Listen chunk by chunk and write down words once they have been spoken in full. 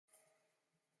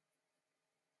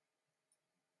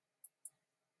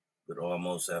Good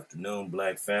almost afternoon,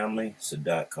 Black family.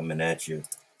 Sadat coming at you.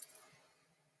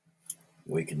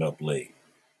 Waking up late.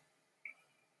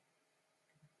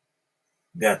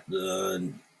 Got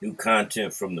the new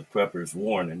content from the Prepper's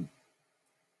Warning.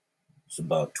 It's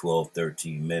about 12,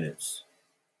 13 minutes.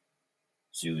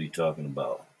 See what he's talking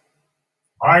about.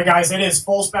 All right, guys, it is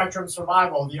Full Spectrum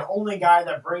Survival, the only guy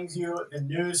that brings you the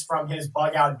news from his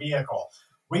bug-out vehicle.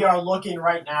 We are looking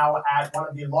right now at one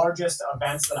of the largest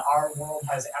events that our world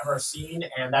has ever seen,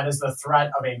 and that is the threat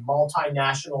of a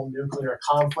multinational nuclear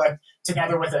conflict,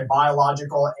 together with a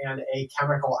biological and a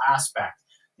chemical aspect.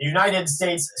 The United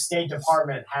States State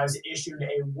Department has issued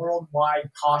a worldwide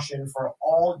caution for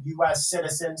all U.S.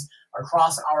 citizens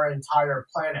across our entire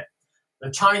planet.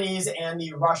 The Chinese and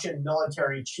the Russian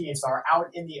military chiefs are out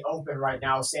in the open right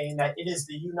now saying that it is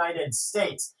the United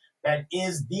States that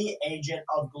is the agent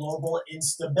of global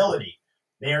instability.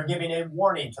 They are giving a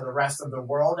warning to the rest of the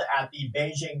world at the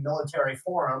Beijing Military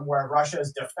Forum, where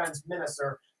Russia's defense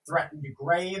minister threatened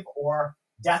grave or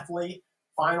deathly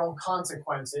final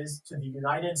consequences to the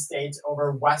United States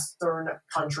over Western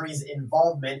countries'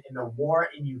 involvement in the war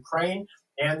in Ukraine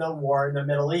and the war in the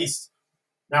Middle East.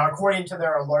 Now, according to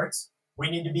their alerts,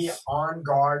 we need to be on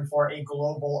guard for a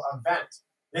global event.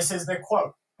 This is the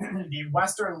quote. The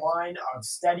Western line of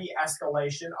steady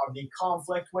escalation of the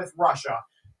conflict with Russia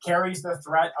carries the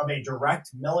threat of a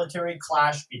direct military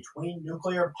clash between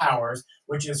nuclear powers,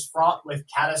 which is fraught with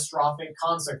catastrophic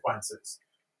consequences.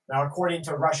 Now, according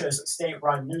to Russia's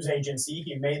state-run news agency,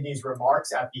 he made these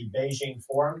remarks at the Beijing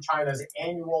Forum, China's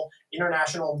annual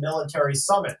international military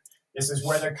summit. This is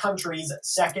where the country's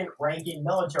second-ranking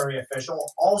military official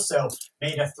also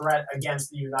made a threat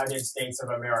against the United States of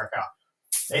America.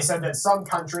 They said that some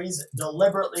countries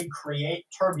deliberately create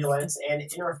turbulence and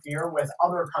interfere with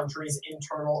other countries'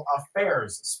 internal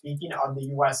affairs, speaking of the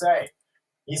USA.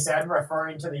 He said,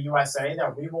 referring to the USA,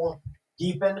 that we will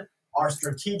deepen our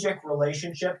strategic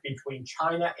relationship between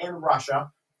China and Russia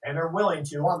and are willing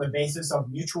to, on the basis of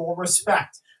mutual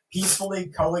respect,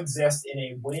 peacefully coexist in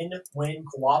a win-win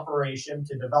cooperation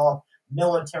to develop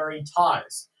military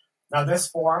ties. Now, this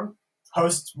forum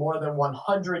hosts more than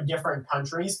 100 different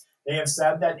countries. They have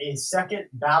said that a second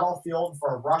battlefield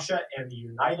for Russia and the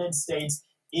United States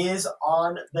is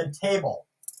on the table.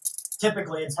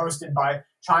 Typically, it's hosted by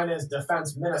China's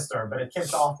defense minister, but it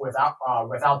kicked off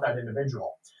without that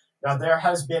individual. Now, there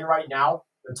has been right now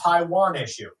the Taiwan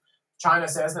issue. China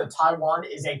says that Taiwan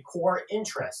is a core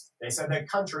interest. They said that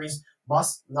countries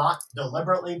must not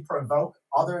deliberately provoke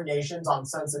other nations on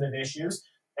sensitive issues,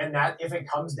 and that if it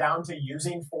comes down to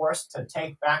using force to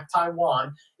take back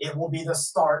Taiwan, it will be the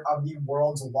start of the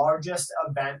world's largest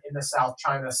event in the South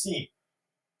China Sea.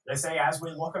 They say as we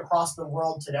look across the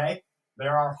world today,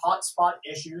 there are hotspot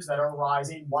issues that are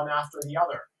rising one after the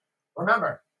other.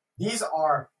 Remember, these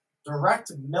are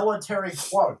direct military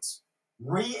quotes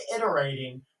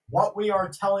reiterating what we are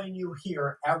telling you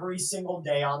here every single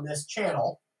day on this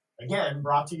channel, again,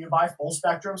 brought to you by Full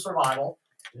Spectrum Survival,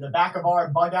 in the back of our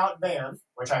bug-out van,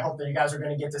 which I hope that you guys are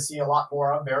going to get to see a lot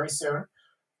more of very soon.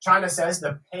 China says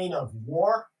the pain of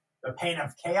war, the pain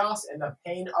of chaos, and the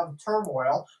pain of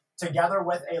turmoil, together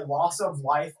with a loss of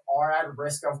life, are at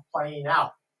risk of playing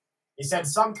out. He said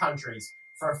some countries,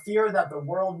 for fear that the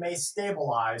world may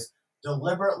stabilize,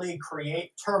 deliberately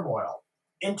create turmoil,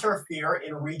 interfere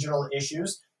in regional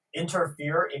issues,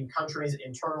 interfere in countries'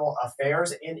 internal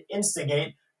affairs, and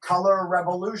instigate color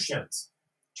revolutions.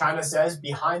 China says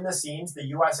behind the scenes, the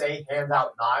USA hands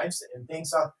out knives and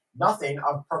thinks of nothing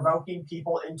of provoking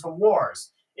people into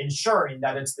wars, ensuring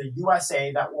that it's the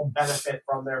USA that will benefit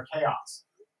from their chaos.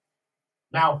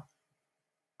 Now,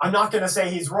 I'm not going to say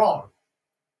he's wrong.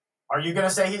 Are you going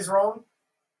to say he's wrong?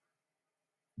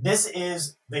 This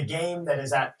is the game that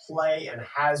is at play and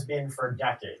has been for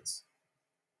decades.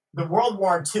 The World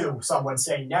War II, some would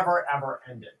say, never, ever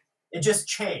ended. It just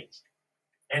changed.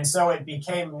 And so it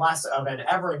became less of an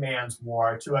everyman's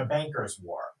war to a banker's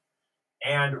war.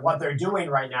 And what they're doing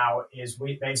right now is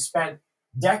they've spent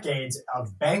decades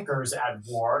of bankers at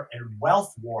war and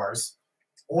wealth wars,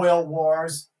 oil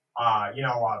wars,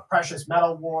 precious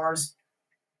metal wars.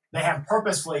 They have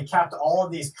purposefully kept all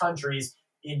of these countries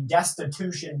in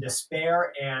destitution,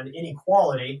 despair, and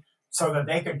inequality so that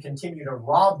they could continue to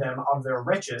rob them of their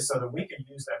riches so that we could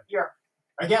use them here.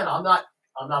 Again, I'm not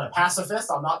a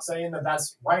pacifist. I'm not saying that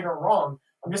that's right or wrong.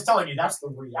 I'm just telling you that's the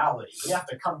reality. We have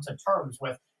to come to terms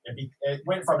with it. It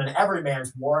went from an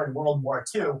everyman's war in World War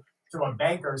II to a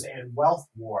bankers and wealth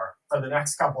war for the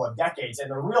next couple of decades. And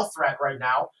the real threat right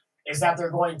now is that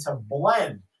they're going to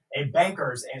blend a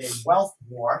bankers and a wealth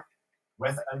war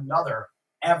with another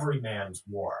everyman's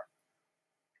war.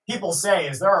 People say,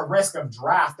 is there a risk of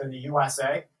draft in the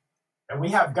USA? And we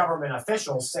have government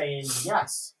officials saying,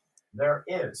 yes, there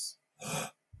is.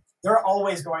 They're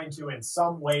always going to, in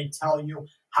some way, tell you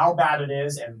how bad it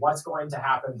is and what's going to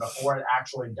happen before it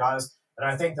actually does. And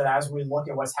I think that as we look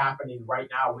at what's happening right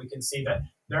now, we can see that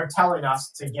they're telling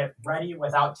us to get ready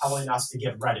without telling us to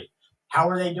get ready. How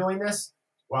are they doing this?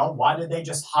 Well, why did they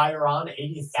just hire on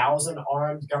 80,000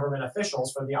 armed government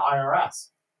officials for the IRS?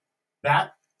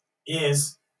 That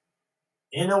is,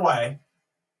 in a way,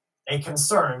 a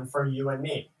concern for you and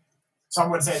me. Some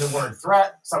would say the word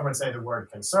threat. Some would say the word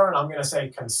concern. I'm going to say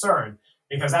concern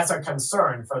because that's a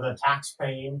concern for the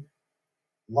tax-paying,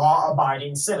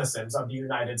 law-abiding citizens of the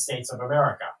United States of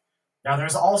America. Now,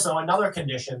 there's also another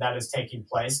condition that is taking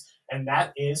place, and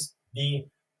that is the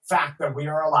fact that we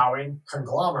are allowing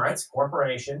conglomerates,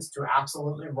 corporations, to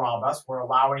absolutely rob us. We're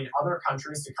allowing other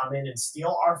countries to come in and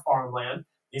steal our farmland.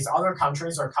 These other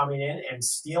countries are coming in and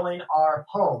stealing our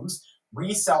homes,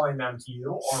 reselling them to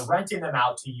you or renting them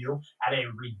out to you at a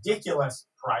ridiculous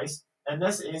price. And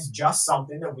this is just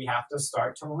something that we have to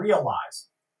start to realize.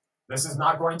 This is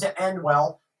not going to end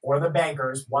well for the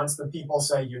bankers once the people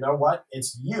say, you know what,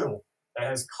 it's you that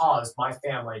has caused my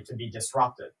family to be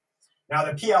disrupted. Now,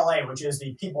 the PLA, which is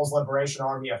the People's Liberation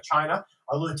Army of China,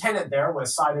 a lieutenant there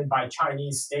was cited by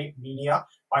Chinese state media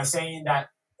by saying that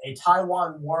a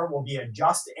Taiwan war will be a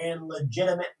just and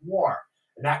legitimate war.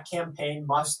 And that campaign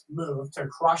must move to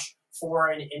crush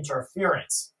foreign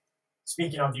interference.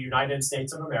 Speaking of the United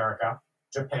States of America,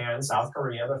 Japan, South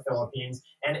Korea, the Philippines,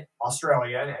 and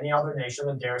Australia, and any other nation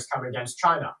that dares come against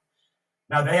China.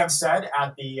 Now, they have said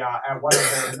at one of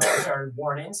their military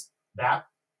warnings that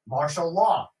martial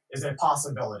law is a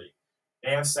possibility.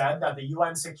 They have said that the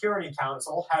UN Security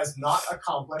Council has not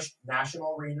accomplished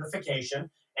national reunification,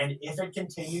 and if it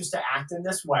continues to act in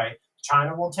this way,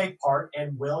 China will take part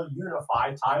and will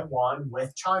unify Taiwan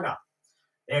with China.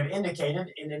 They have indicated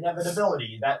an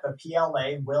inevitability that the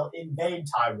PLA will invade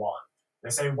Taiwan. They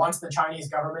say once the Chinese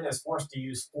government is forced to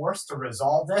use force to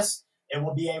resolve this, it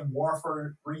will be a war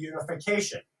for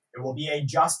reunification. It will be a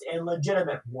just and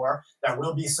legitimate war that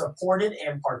will be supported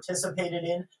and participated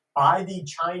in by the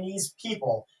Chinese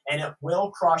people, and it will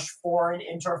crush foreign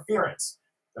interference.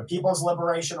 The People's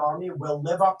Liberation Army will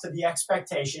live up to the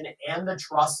expectation and the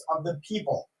trust of the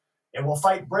people. They will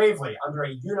fight bravely under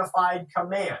a unified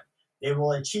command. They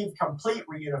will achieve complete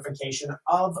reunification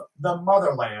of the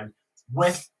motherland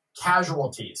with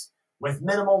casualties, with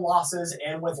minimal losses,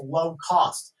 and with low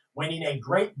cost, winning a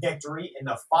great victory in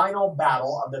the final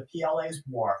battle of the PLA's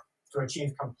war to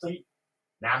achieve complete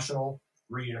national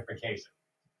reunification.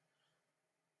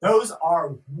 Those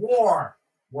are war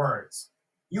words.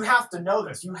 You have to know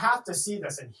this. You have to see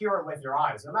this and hear it with your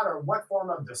eyes. No matter what form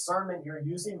of discernment you're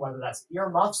using, whether that's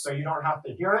earmuffs so you don't have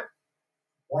to hear it,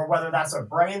 or whether that's a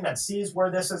brain that sees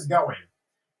where this is going,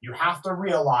 you have to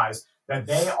realize that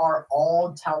they are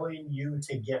all telling you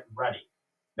to get ready.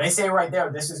 They say right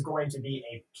there, this is going to be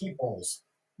a people's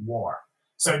war.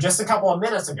 So just a couple of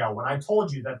minutes ago, when I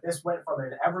told you that this went from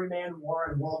an everyman war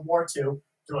in World War II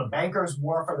to a banker's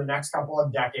war for the next couple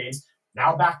of decades,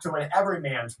 now back to an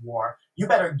everyman's war, you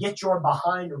better get your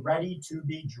behind ready to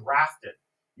be drafted.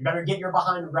 You better get your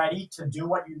behind ready to do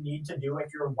what you need to do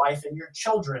if your wife and your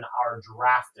children are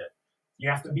drafted. You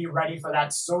have to be ready for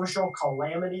that social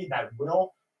calamity that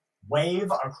will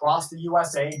wave across the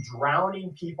USA,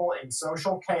 drowning people in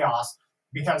social chaos,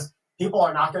 because people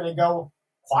are not going to go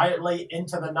quietly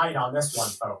into the night on this one,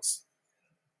 folks.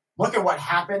 Look at what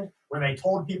happened when they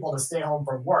told people to stay home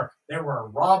from work. There were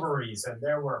robberies, and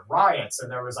there were riots,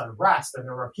 and there was unrest, and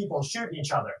there were people shooting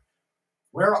each other.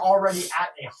 We're already at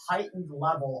a heightened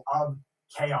level of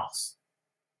chaos.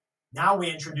 Now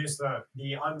we introduce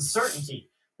the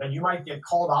uncertainty that you might get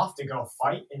called off to go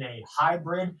fight in a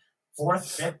hybrid fourth,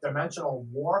 fifth dimensional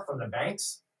war for the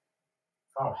banks.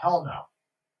 Oh, hell no.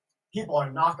 People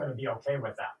are not going to be okay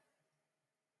with that.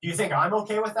 Do you think I'm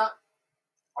okay with that?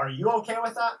 Are you okay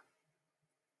with that?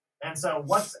 And so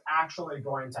what's actually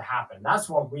going to happen? That's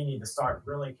what we need to start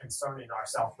really concerning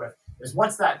ourselves with, is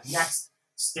what's that next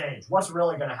stage? What's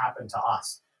really going to happen to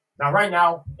us? Now, right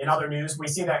now, in other news, we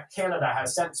see that Canada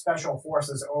has sent special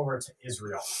forces over to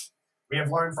Israel. We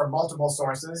have learned from multiple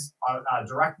sources,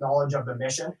 direct knowledge of the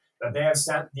mission, that they have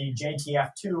sent the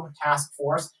JTF-2 task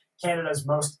force, Canada's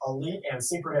most elite and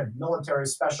secretive military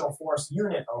special force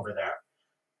unit over there.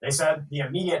 They said the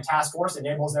immediate task force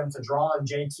enables them to draw on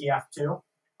JTF-2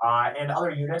 and other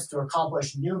units to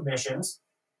accomplish new missions.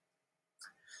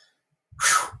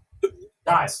 Whew.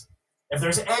 Guys, if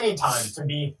there's any time to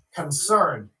be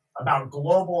concerned about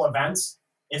global events,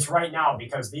 It's right now,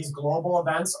 because these global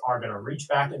events are going to reach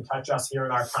back and touch us here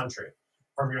in our country.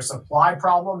 From your supply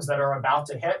problems that are about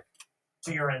to hit,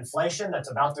 to your inflation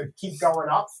that's about to keep going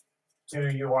up,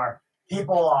 to your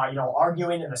people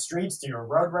arguing in the streets, to your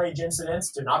road rage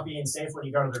incidents, to not being safe when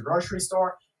you go to the grocery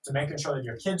store, to making sure that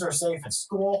your kids are safe at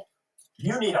school.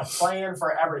 You need a plan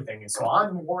for everything. And so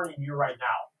I'm warning you right now.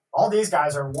 All these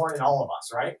guys are warning all of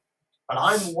us, right? But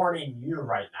I'm warning you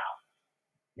right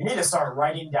now. You need to start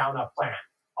writing down a plan,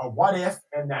 a what if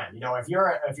and then. If you're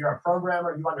a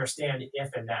programmer, you understand if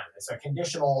and then. It's a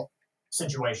conditional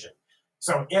situation.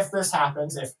 So if this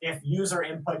happens, if user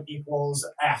input equals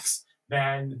X,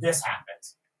 then this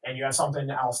happens. And you have something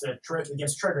else that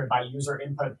gets triggered by user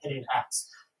input hitting X.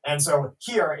 And so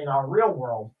here in our real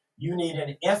world, you need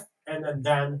an if and a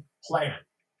then plan.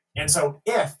 And so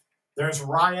if there's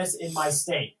riots in my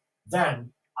state,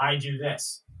 then I do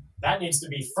this. That needs to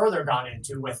be further gone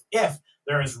into with if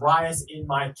there is riots in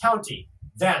my county,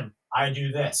 then I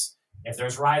do this. If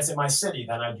there's riots in my city,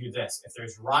 then I do this. If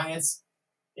there's riots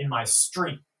in my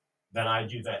street, then I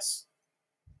do this.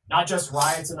 Not just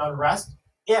riots and unrest.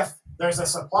 If there's a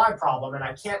supply problem and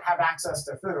I can't have access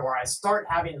to food, or I start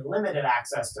having limited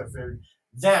access to food,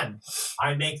 then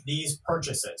I make these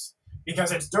purchases.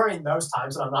 Because it's during those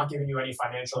times, and I'm not giving you any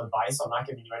financial advice, I'm not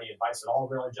giving you any advice at all,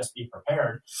 really just be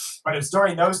prepared. But it's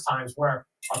during those times where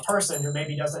a person who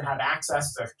maybe doesn't have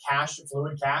access to cash,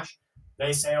 fluid cash,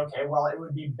 they say, okay, well, it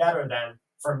would be better then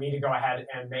for me to go ahead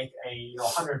and make a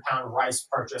 100-pound rice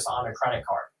purchase on a credit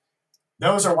card.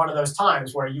 Those are one of those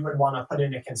times where you would want to put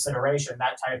into consideration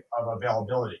that type of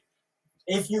availability.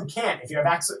 If you can't, if you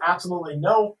have absolutely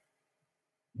no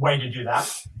way to do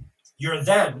that, your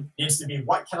then needs to be,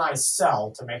 what can I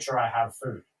sell to make sure I have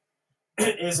food?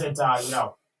 Is it,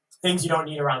 things you don't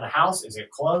need around the house? Is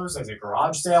it clothes? Is it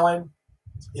garage sailing?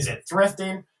 Is it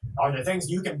thrifting? Are there things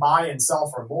you can buy and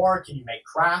sell for more? Can you make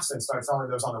crafts and start selling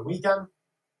those on the weekend?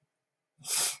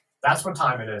 That's what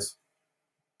time it is.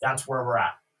 That's where we're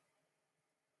at.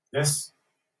 This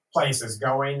place is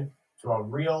going to a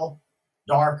real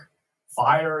dark,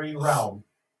 fiery realm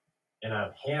in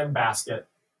a handbasket,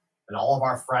 and all of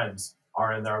our friends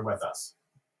are in there with us.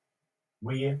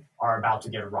 We are about to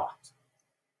get rocked.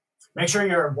 Make sure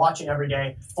you're watching every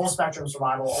day. Full Spectrum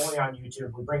Survival, only on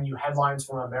YouTube. We bring you headlines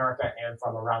from America and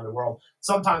from around the world,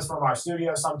 sometimes from our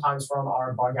studio, sometimes from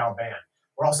our bug out van.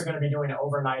 We're also going to be doing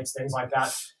overnights, things like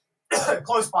that.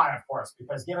 Close by, of course,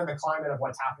 because given the climate of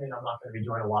what's happening, I'm not going to be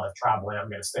doing a lot of traveling. I'm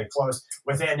going to stay close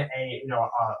within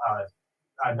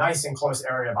a nice and close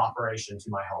area of operation to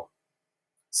my home.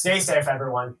 Stay safe,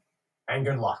 everyone, and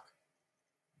good luck.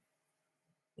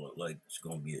 Look like it's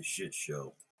going to be a shit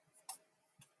show.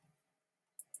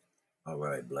 All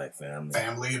right, Black family.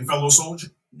 Family and fellow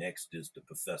soldiers. Next is the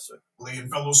professor. Family and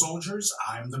fellow soldiers,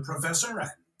 I'm the professor,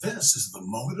 and this is the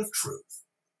moment of truth.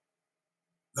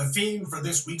 The theme for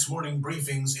this week's morning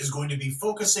briefings is going to be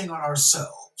focusing on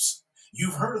ourselves.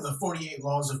 You've heard of the 48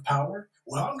 laws of power?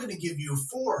 Well, I'm going to give you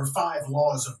 4 or 5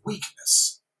 laws of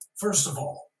weakness. First of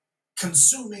all,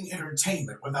 consuming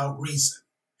entertainment without reason.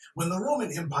 When the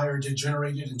Roman Empire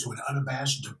degenerated into an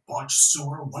unabashed, debauched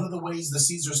sewer, one of the ways the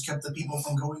Caesars kept the people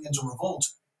from going into revolt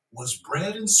was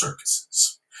bread and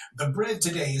circuses. The bread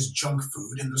today is junk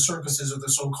food, and the circuses are the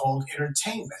so-called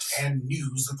entertainment and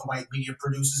news that the white media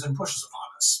produces and pushes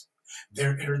upon us.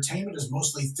 Their entertainment is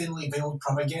mostly thinly veiled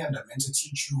propaganda meant to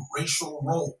teach you racial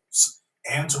roles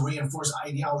and to reinforce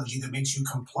ideology that makes you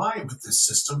comply with this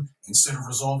system instead of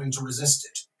resolving to resist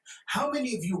it. How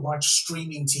many of you watch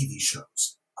streaming TV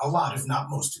shows? A lot, if not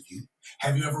most of you.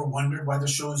 Have you ever wondered why the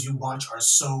shows you watch are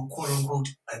so, quote-unquote,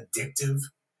 addictive?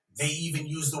 They even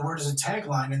use the word as a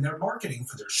tagline in their marketing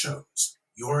for their shows.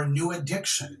 Your new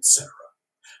addiction, etc.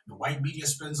 The white media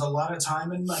spends a lot of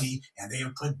time and money, and they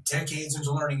have put decades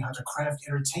into learning how to craft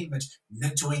entertainment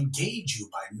meant to engage you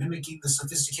by mimicking the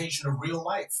sophistication of real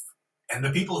life. And the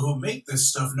people who make this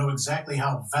stuff know exactly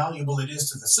how valuable it is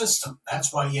to the system.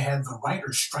 That's why you had the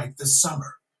writers' strike this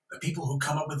summer. The people who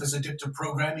come up with this addictive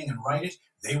programming and write it,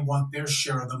 they want their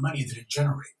share of the money that it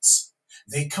generates.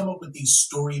 They come up with these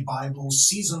story bibles,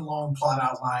 season-long plot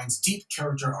outlines, deep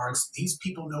character arcs. These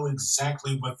people know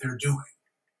exactly what they're doing.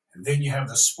 And then you have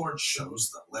the sports shows,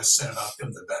 the less said about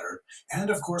them, the better. And,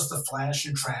 of course, the flash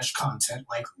and trash content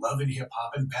like Love and Hip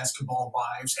Hop and Basketball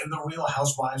Wives and the Real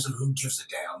Housewives of Who Gives a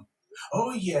Damn.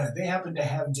 Oh, yeah, they happen to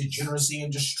have degeneracy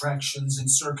and distractions and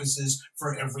circuses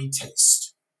for every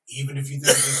taste. Even if you think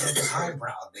they're circus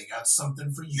highbrow, they got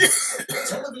something for you.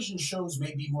 Television shows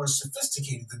may be more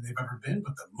sophisticated than they've ever been,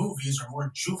 but the movies are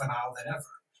more juvenile than ever.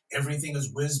 Everything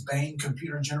is whiz-bang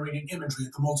computer-generated imagery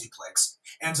at the multiplex.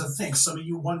 And to think some of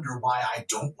you wonder why I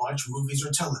don't watch movies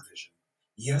or television.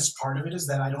 Yes, part of it is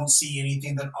that I don't see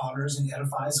anything that honors and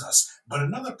edifies us, but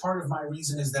another part of my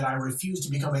reason is that I refuse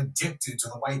to become addicted to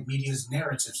the white media's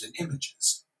narratives and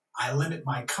images. I limit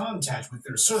my contact with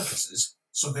their circuses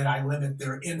so that I limit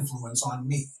their influence on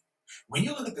me. When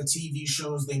you look at the TV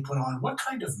shows they put on, what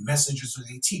kind of messages are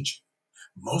they teaching?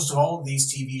 Most of all of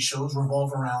these TV shows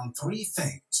revolve around three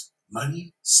things: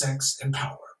 money, sex, and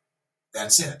power.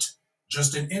 That's it.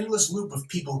 Just an endless loop of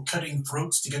people cutting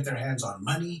throats to get their hands on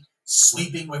money,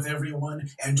 sleeping with everyone,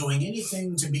 and doing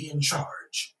anything to be in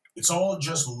charge. It's all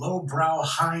just lowbrow,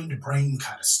 hindbrain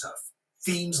kind of stuff.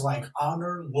 Themes like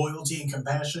honor, loyalty, and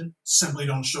compassion simply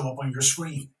don't show up on your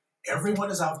screen. Everyone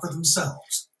is out for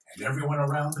themselves, and everyone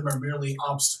around them are merely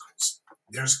obstacles.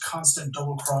 There's constant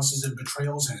double crosses and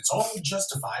betrayals, and it's all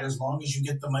justified as long as you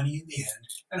get the money in the end,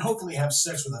 and hopefully have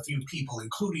sex with a few people,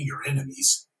 including your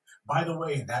enemies. By the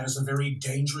way, that is a very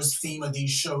dangerous theme of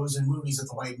these shows and movies that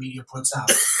the white media puts out.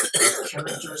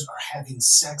 Characters are having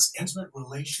sex, intimate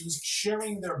relations,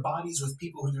 sharing their bodies with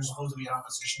people who they're supposed to be in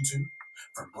opposition to.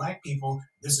 For black people,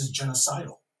 this is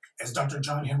genocidal. As Dr.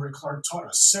 John Henrik Clarke taught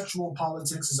us, sexual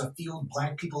politics is a field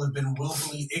black people have been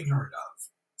willfully ignorant of.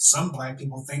 Some black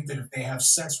people think that if they have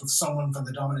sex with someone from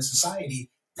the dominant society,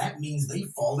 that means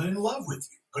they've fallen in love with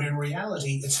you. But in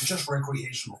reality, it's just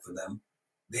recreational for them.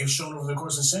 They've shown over the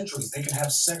course of centuries they can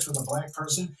have sex with a black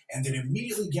person and then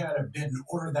immediately get out of bed and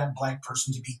order that black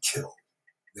person to be killed.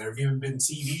 There have even been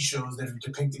TV shows that have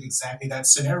depicted exactly that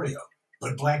scenario,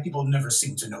 but black people never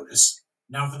seem to notice.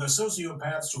 Now, for the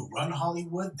sociopaths who run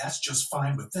Hollywood, that's just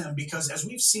fine with them because, as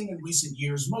we've seen in recent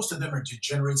years, most of them are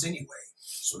degenerates anyway,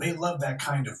 so they love that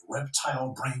kind of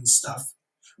reptile brain stuff.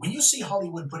 When you see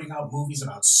Hollywood putting out movies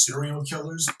about serial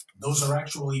killers, those are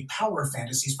actually power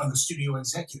fantasies from the studio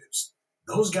executives.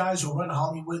 Those guys who run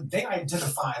Hollywood, they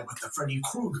identify with the Freddy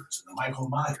Kruegers and the Michael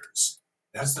Myers.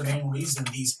 That's the main reason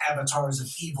these avatars of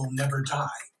evil never die,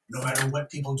 no matter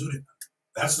what people do to them.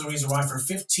 That's the reason why for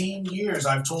 15 years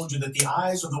I've told you that the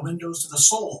eyes are the windows to the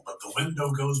soul, but the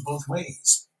window goes both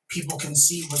ways. People can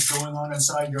see what's going on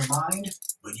inside your mind,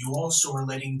 but you also are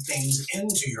letting things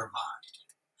into your mind.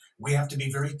 We have to be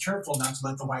very careful not to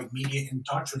let the white media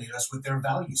indoctrinate us with their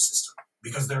value system,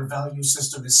 because their value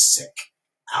system is sick.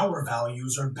 Our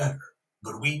values are better,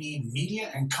 but we need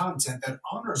media and content that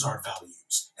honors our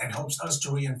values and helps us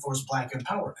to reinforce black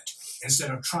empowerment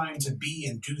instead of trying to be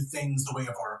and do things the way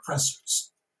of our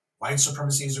oppressors. White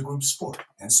supremacy is a group sport,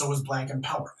 and so is black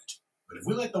empowerment. But if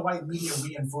we let the white media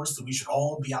reinforce that we should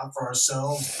all be out for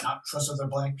ourselves and not trust other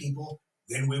black people,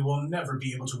 then we will never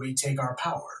be able to retake our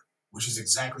power, which is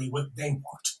exactly what they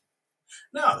want.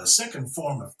 Now, the second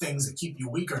form of things that keep you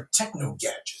weak are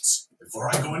techno-gadgets. Before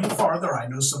I go any farther, I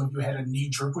know some of you had a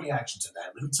knee-jerk reaction to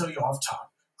that. Let me tell you off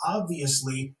top.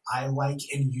 Obviously, I like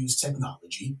and use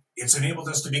technology. It's enabled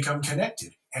us to become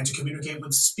connected and to communicate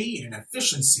with speed and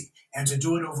efficiency and to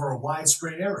do it over a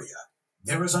widespread area.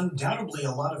 There is undoubtedly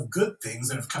a lot of good things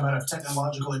that have come out of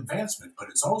technological advancement, but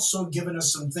it's also given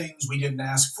us some things we didn't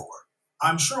ask for.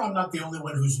 I'm sure I'm not the only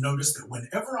one who's noticed that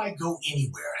whenever I go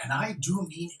anywhere, and I do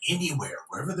mean anywhere,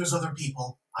 wherever there's other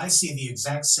people, I see the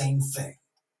exact same thing.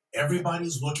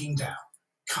 Everybody's looking down,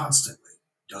 constantly.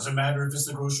 Doesn't matter if it's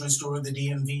the grocery store, the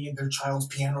DMV, their child's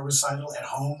piano recital, at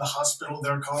home, the hospital,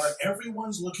 their car,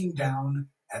 everyone's looking down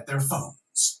at their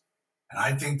phones. And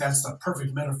I think that's the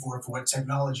perfect metaphor for what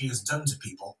technology has done to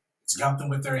people. It's got them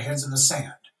with their heads in the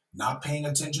sand, not paying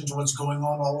attention to what's going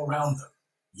on all around them.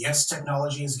 Yes,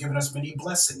 technology has given us many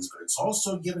blessings, but it's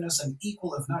also given us an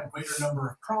equal, if not greater number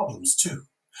of problems, too.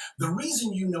 The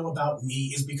reason you know about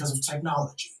me is because of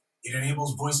technology. It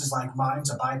enables voices like mine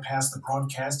to bypass the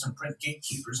broadcast and print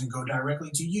gatekeepers and go directly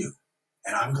to you.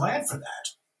 And I'm glad for that.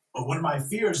 But one of my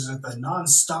fears is that the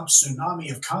non-stop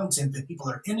tsunami of content that people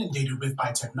are inundated with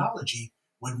by technology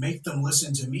would make them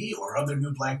listen to me or other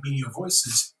new black media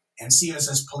voices and see us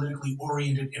as politically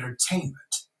oriented entertainment.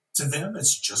 To them,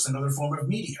 it's just another form of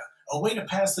media, a way to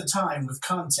pass the time with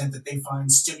content that they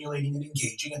find stimulating and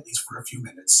engaging, at least for a few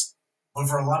minutes. But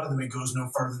for a lot of them, it goes no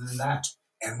further than that.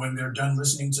 And when they're done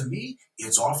listening to me,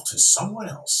 it's off to someone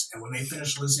else. And when they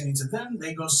finish listening to them,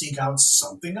 they go seek out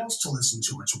something else to listen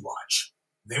to or to watch.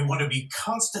 They want to be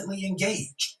constantly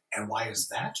engaged. And why is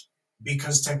that?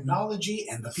 Because technology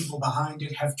and the people behind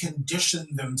it have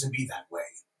conditioned them to be that way.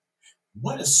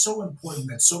 What is so important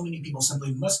that so many people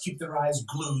simply must keep their eyes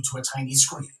glued to a tiny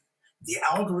screen? The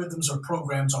algorithms are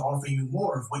programmed to offer you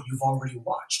more of what you've already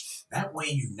watched. That way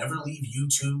you never leave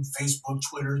YouTube, Facebook,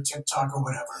 Twitter, TikTok, or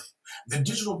whatever. The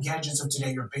digital gadgets of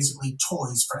today are basically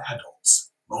toys for adults.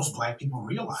 Most black people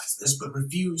realize this, but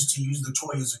refuse to use the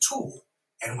toy as a tool.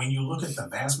 And when you look at the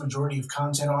vast majority of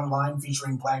content online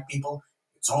featuring black people,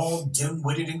 it's all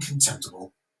dim-witted and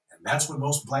contemptible, and that's what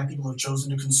most black people have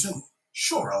chosen to consume.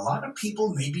 Sure, a lot of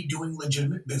people may be doing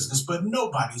legitimate business, but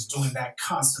nobody's doing that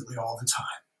constantly all the time.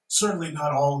 Certainly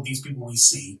not all of these people we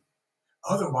see.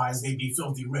 Otherwise, they'd be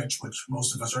filthy rich, which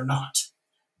most of us are not.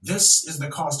 This is the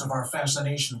cost of our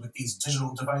fascination with these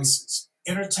digital devices.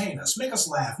 Entertain us, make us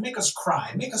laugh, make us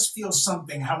cry, make us feel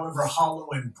something, however hollow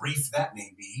and brief that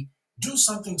may be. Do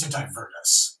something to divert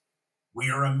us. We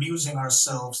are amusing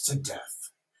ourselves to death.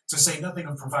 To say nothing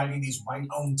of providing these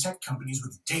white-owned tech companies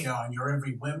with data on your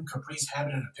every whim, caprice,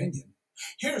 habit, and opinion.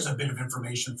 Here's a bit of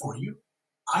information for you.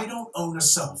 I don't own a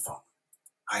cell phone.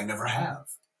 I never have.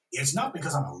 It's not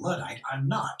because I'm a Luddite. I'm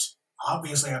not.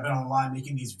 Obviously, I've been online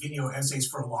making these video essays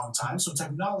for a long time, so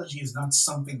technology is not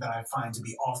something that I find to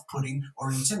be off-putting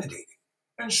or intimidating.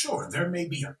 And sure, there may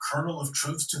be a kernel of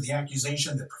truth to the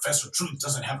accusation that Professor Truth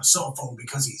doesn't have a cell phone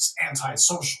because he's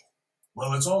antisocial.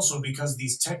 Well, it's also because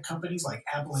these tech companies like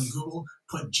Apple and Google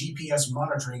put GPS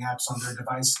monitoring apps on their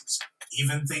devices.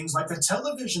 Even things like the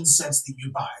television sets that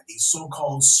you buy, these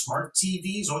so-called smart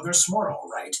TVs, oh, they're smart all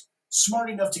right. Smart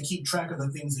enough to keep track of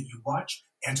the things that you watch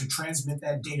and to transmit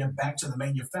that data back to the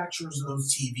manufacturers of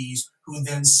those TVs, who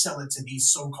then sell it to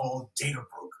these so-called data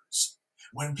brokers.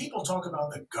 When people talk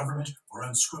about the government or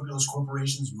unscrupulous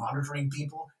corporations monitoring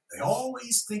people, they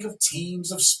always think of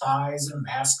teams of spies and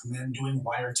masked men doing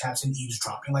wiretaps and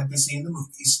eavesdropping like they see in the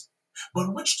movies.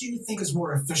 But which do you think is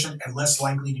more efficient and less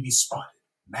likely to be spotted?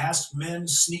 Masked men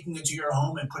sneaking into your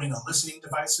home and putting a listening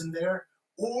device in there?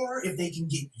 Or if they can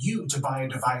get you to buy a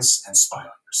device and spy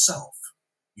on yourself?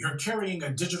 You're carrying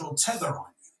a digital tether on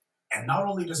you. And not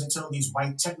only does it tell these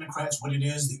white technocrats what it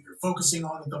is that you're focusing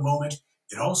on at the moment,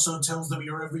 it also tells them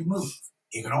your every move.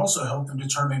 It can also help them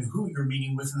determine who you're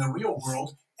meeting with in the real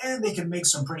world, and they can make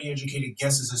some pretty educated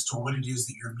guesses as to what it is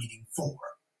that you're meeting for.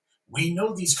 We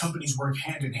know these companies work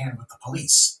hand in hand with the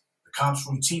police. The cops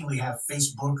routinely have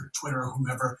Facebook or Twitter or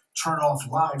whomever turn off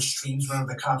live streams whenever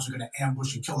the cops are going to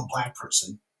ambush and kill a black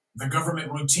person. The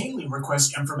government routinely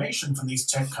requests information from these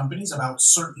tech companies about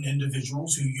certain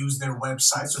individuals who use their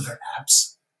websites or their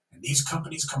apps, and these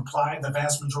companies comply the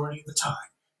vast majority of the time.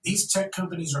 These tech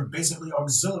companies are basically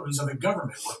auxiliaries of the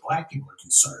government where black people are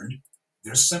concerned.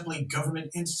 They're simply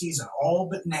government entities in all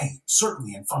but name,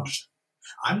 certainly in function.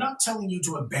 I'm not telling you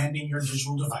to abandon your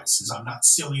digital devices. I'm not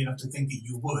silly enough to think that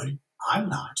you would. I'm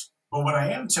not. But what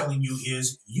I am telling you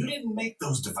is you didn't make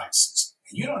those devices,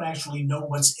 and you don't actually know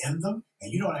what's in them,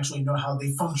 and you don't actually know how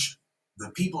they function. The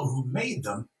people who made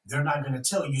them, they're not going to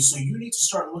tell you, so you need to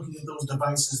start looking at those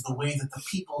devices the way that the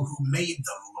people who made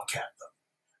them look at them.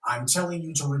 I'm telling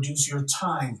you to reduce your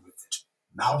time with it.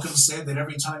 Malcolm said that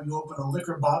every time you open a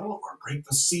liquor bottle or break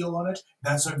the seal on it,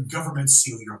 that's a government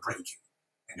seal you're breaking.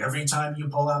 And every time you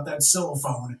pull out that cell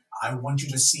phone, I want you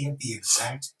to see it the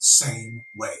exact same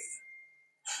way.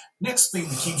 Next thing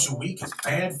that keeps you weak is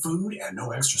bad food and no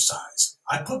exercise.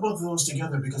 I put both of those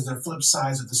together because they're flip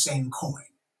sides of the same coin.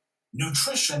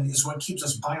 Nutrition is what keeps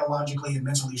us biologically and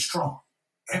mentally strong.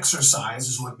 Exercise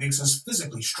is what makes us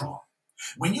physically strong.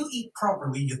 When you eat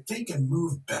properly, you think and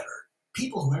move better.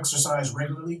 People who exercise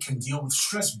regularly can deal with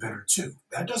stress better too.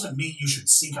 That doesn't mean you should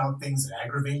seek out things that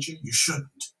aggravate you. You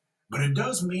shouldn't. But it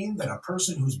does mean that a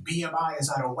person whose BMI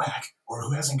is out of whack or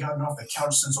who hasn't gotten off the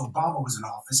couch since Obama was in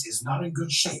office is not in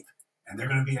good shape, and they're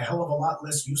going to be a hell of a lot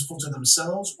less useful to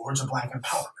themselves or to black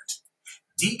empowerment.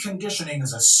 Deconditioning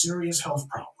is a serious health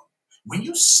problem. When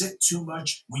you sit too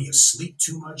much, when you sleep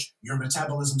too much, your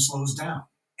metabolism slows down.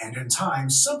 And in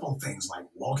time, simple things like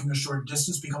walking a short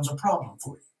distance becomes a problem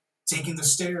for you. Taking the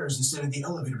stairs instead of the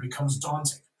elevator becomes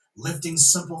daunting. Lifting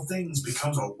simple things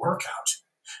becomes a workout.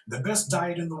 The best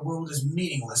diet in the world is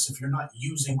meaningless if you're not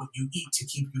using what you eat to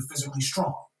keep you physically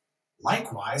strong.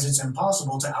 Likewise, it's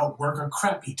impossible to outwork a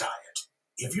crappy diet.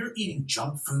 If you're eating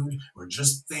junk food or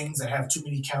just things that have too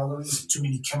many calories and too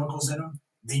many chemicals in them,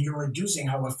 then you're reducing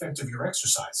how effective your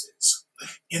exercise is.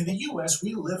 In the U.S.,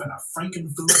 we live in a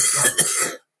frankenfood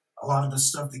jungle. A lot of the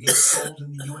stuff that gets sold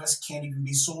in the U.S. can't even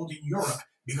be sold in Europe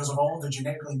because of all the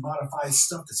genetically modified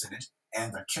stuff that's in it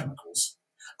and the chemicals.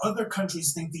 Other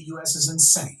countries think the U.S. is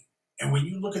insane. And when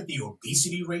you look at the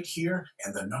obesity rate here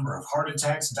and the number of heart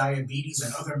attacks, diabetes,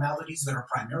 and other maladies that are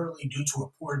primarily due to a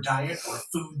poor diet or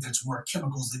food that's more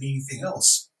chemicals than anything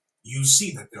else, you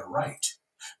see that they're right.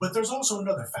 But there's also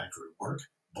another factor at work.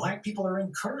 Black people are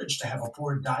encouraged to have a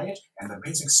poor diet, and the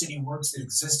basic city works that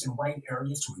exist in white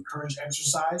areas to encourage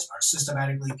exercise are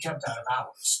systematically kept out of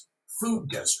ours. Food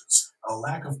deserts, a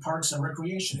lack of parks and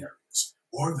recreation areas,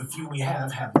 or the few we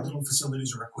have little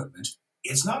facilities or equipment.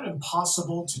 It's not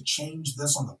impossible to change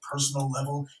this on the personal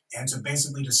level and to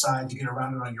basically decide to get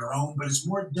around it on your own, but it's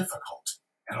more difficult.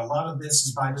 And a lot of this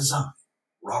is by design.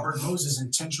 Robert Moses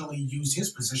intentionally used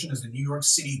his position as a New York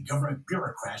City government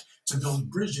bureaucrat to build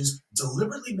bridges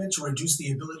deliberately meant to reduce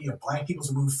the ability of black people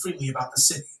to move freely about the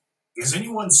city. Is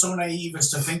anyone so naive as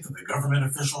to think that the government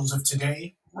officials of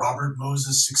today, Robert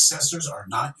Moses' successors, are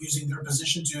not using their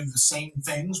position to do the same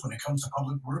things when it comes to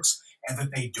public works, and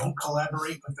that they don't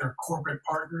collaborate with their corporate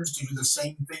partners to do the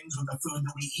same things with the food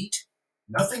that we eat?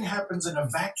 Nothing happens in a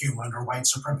vacuum under white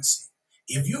supremacy.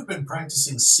 If you've been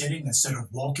practicing sitting instead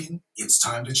of walking, it's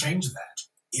time to change that.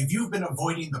 If you've been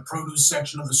avoiding the produce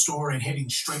section of the store and heading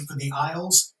straight for the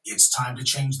aisles, it's time to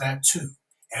change that too.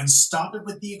 And stop it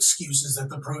with the excuses that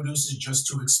the produce is just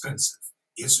too expensive.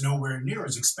 It's nowhere near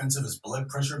as expensive as blood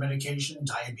pressure medication,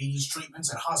 diabetes treatments,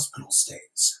 and hospital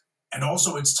stays. And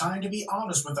also, it's time to be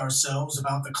honest with ourselves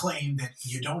about the claim that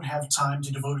you don't have time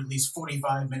to devote at least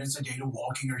 45 minutes a day to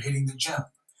walking or hitting the gym.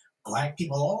 Black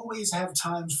people always have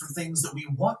times for things that we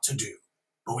want to do,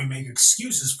 but we make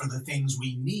excuses for the things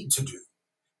we need to do.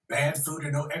 Bad food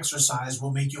and no exercise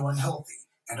will make you unhealthy,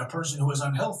 and a person who is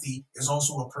unhealthy is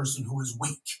also a person who is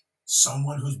weak.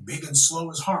 Someone who's big and slow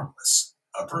is harmless.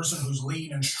 A person who's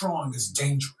lean and strong is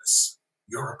dangerous.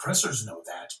 Your oppressors know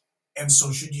that, and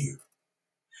so should you.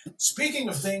 Speaking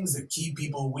of things that keep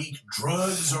people weak,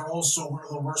 drugs are also one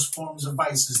of the worst forms of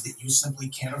vices that you simply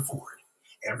can't afford.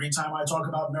 Every time I talk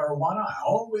about marijuana, I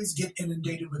always get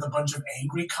inundated with a bunch of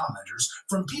angry commenters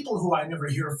from people who I never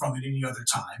hear from at any other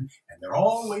time, and they're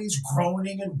always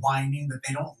groaning and whining that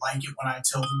they don't like it when I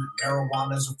tell them that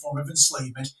marijuana is a form of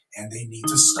enslavement and they need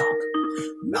to stop.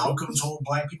 Malcolm told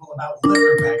black people about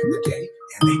liquor back in the day,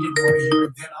 and they didn't want to hear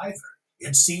it then either.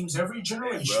 It seems every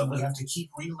generation we have to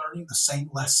keep relearning the same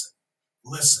lesson.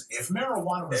 Listen, if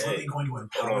marijuana was really going to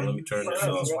empower you,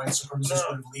 these white supremacists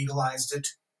would have legalized it.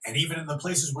 And even in the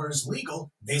places where it's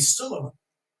legal, they still are.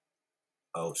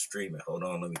 Oh, streaming. Hold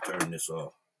on, let me turn this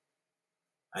off.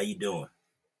 How you doing?